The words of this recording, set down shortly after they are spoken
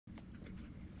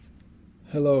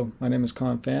Hello, my name is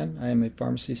Khan Phan. I am a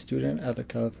pharmacy student at the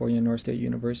California North State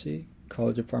University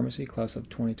College of Pharmacy class of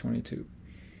 2022.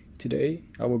 Today,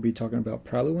 I will be talking about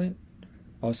Praluent,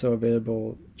 also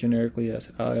available generically as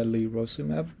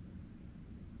Alirocumab.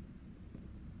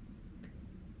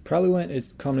 Praluent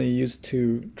is commonly used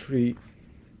to treat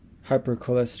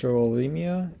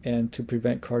hypercholesterolemia and to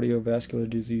prevent cardiovascular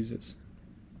diseases.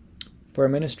 For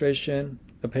administration,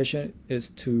 a patient is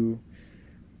to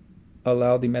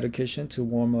allow the medication to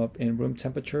warm up in room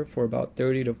temperature for about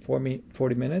 30 to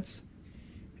 40 minutes.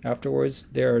 Afterwards,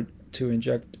 they are to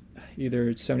inject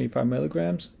either 75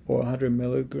 milligrams or 100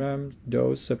 milligram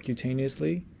dose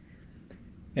subcutaneously.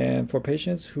 And for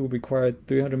patients who require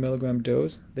 300 milligram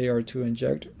dose, they are to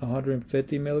inject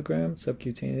 150 milligrams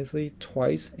subcutaneously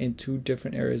twice in two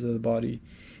different areas of the body.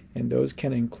 And those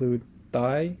can include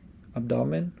thigh,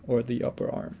 abdomen, or the upper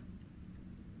arm.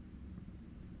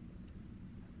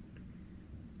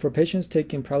 For patients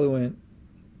taking Praluent,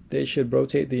 they should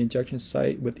rotate the injection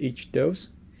site with each dose.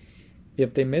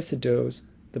 If they miss a dose,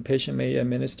 the patient may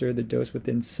administer the dose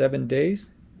within 7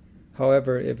 days.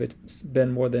 However, if it's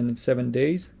been more than 7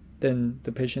 days, then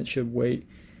the patient should wait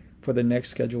for the next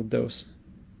scheduled dose.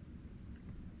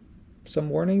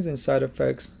 Some warnings and side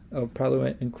effects of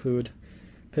Praluent include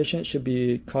patients should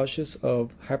be cautious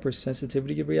of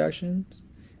hypersensitivity reactions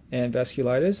and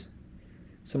vasculitis.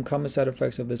 Some common side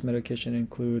effects of this medication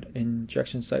include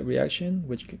injection site reaction,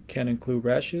 which can include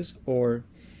rashes or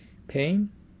pain.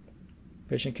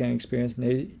 Patient can experience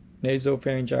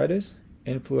nasopharyngitis,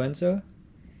 influenza,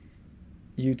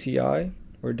 UTI,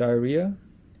 or diarrhea,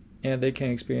 and they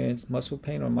can experience muscle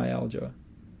pain or myalgia.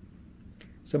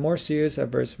 Some more serious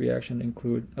adverse reactions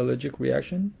include allergic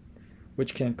reaction,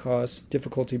 which can cause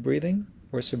difficulty breathing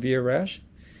or severe rash,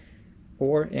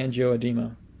 or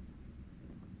angioedema.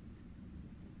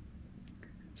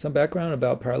 Some background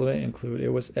about Praluent include it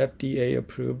was FDA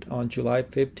approved on July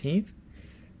 15th,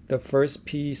 the first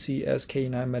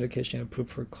PCSK9 medication approved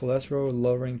for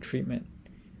cholesterol-lowering treatment.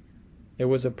 It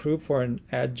was approved for an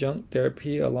adjunct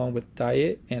therapy along with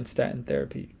diet and statin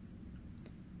therapy.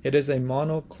 It is a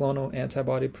monoclonal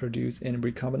antibody produced in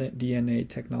recombinant DNA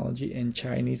technology in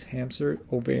Chinese hamster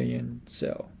ovarian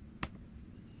cell.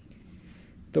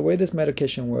 The way this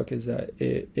medication works is that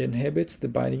it inhibits the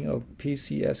binding of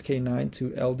PCSK9 to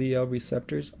LDL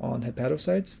receptors on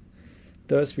hepatocytes,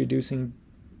 thus reducing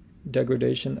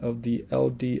degradation of the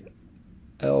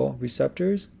LDL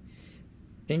receptors.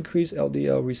 Increased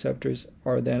LDL receptors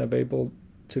are then available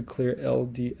to clear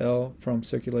LDL from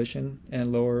circulation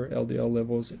and lower LDL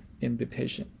levels in the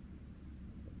patient.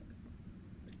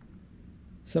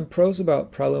 Some pros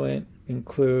about Praluent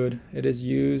include it is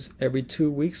used every 2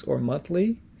 weeks or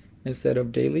monthly instead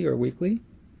of daily or weekly.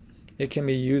 It can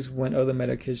be used when other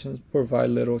medications provide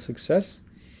little success.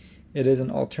 It is an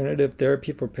alternative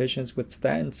therapy for patients with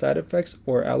statin side effects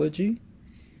or allergy.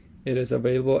 It is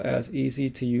available as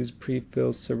easy-to-use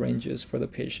pre-filled syringes for the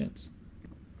patients.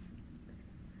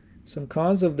 Some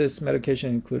cons of this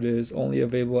medication include it is only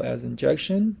available as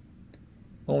injection.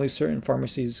 Only certain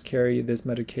pharmacies carry this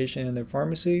medication in their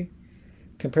pharmacy.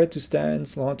 Compared to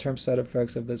statins, long-term side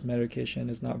effects of this medication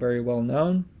is not very well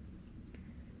known.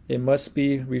 It must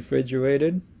be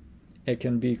refrigerated. It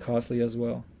can be costly as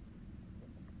well.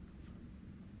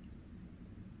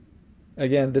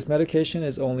 Again, this medication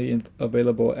is only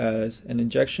available as an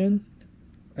injection,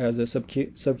 as a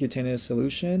subcutaneous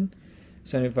solution,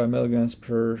 75 milligrams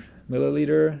per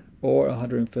milliliter or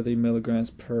 150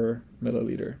 milligrams per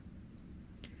milliliter.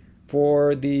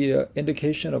 For the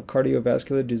indication of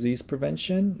cardiovascular disease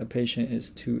prevention, a patient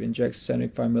is to inject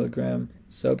 75 milligram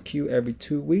sub-Q every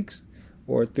 2 weeks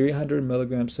or 300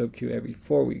 milligram sub-Q every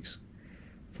 4 weeks.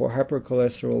 For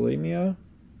hypercholesterolemia,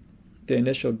 the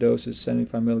initial dose is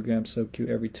 75 milligrams sub-Q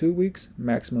every 2 weeks,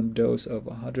 maximum dose of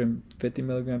 150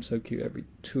 milligrams sub-Q every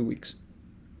 2 weeks.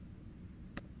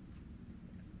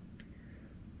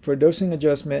 For dosing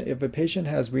adjustment, if a patient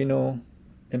has renal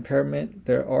impairment,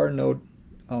 there are no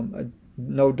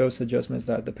dose adjustments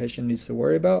that the patient needs to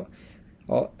worry about,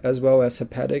 as well as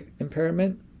hepatic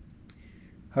impairment.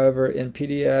 However, in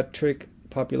pediatric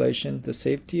population, the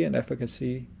safety and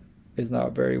efficacy is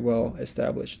not very well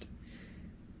established.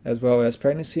 As well as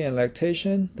pregnancy and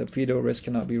lactation, the fetal risk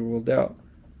cannot be ruled out.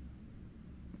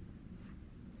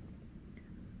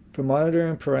 For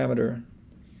monitoring parameter,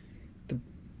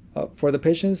 for the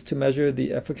patients to measure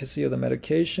the efficacy of the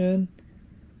medication,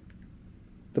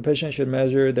 the patient should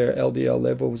measure their LDL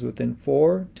levels within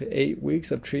 4 to 8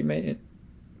 weeks of treatment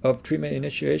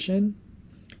initiation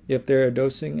if they're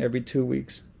dosing every 2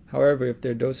 weeks. However, if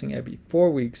they're dosing every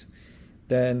 4 weeks,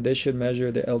 then they should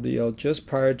measure the LDL just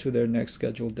prior to their next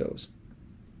scheduled dose.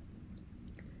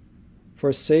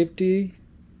 For safety,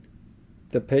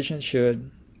 the patient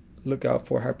should look out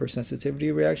for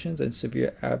hypersensitivity reactions and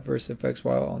severe adverse effects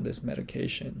while on this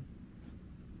medication.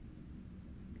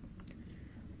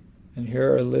 And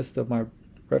here are a list of my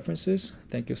references.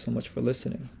 Thank you so much for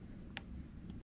listening.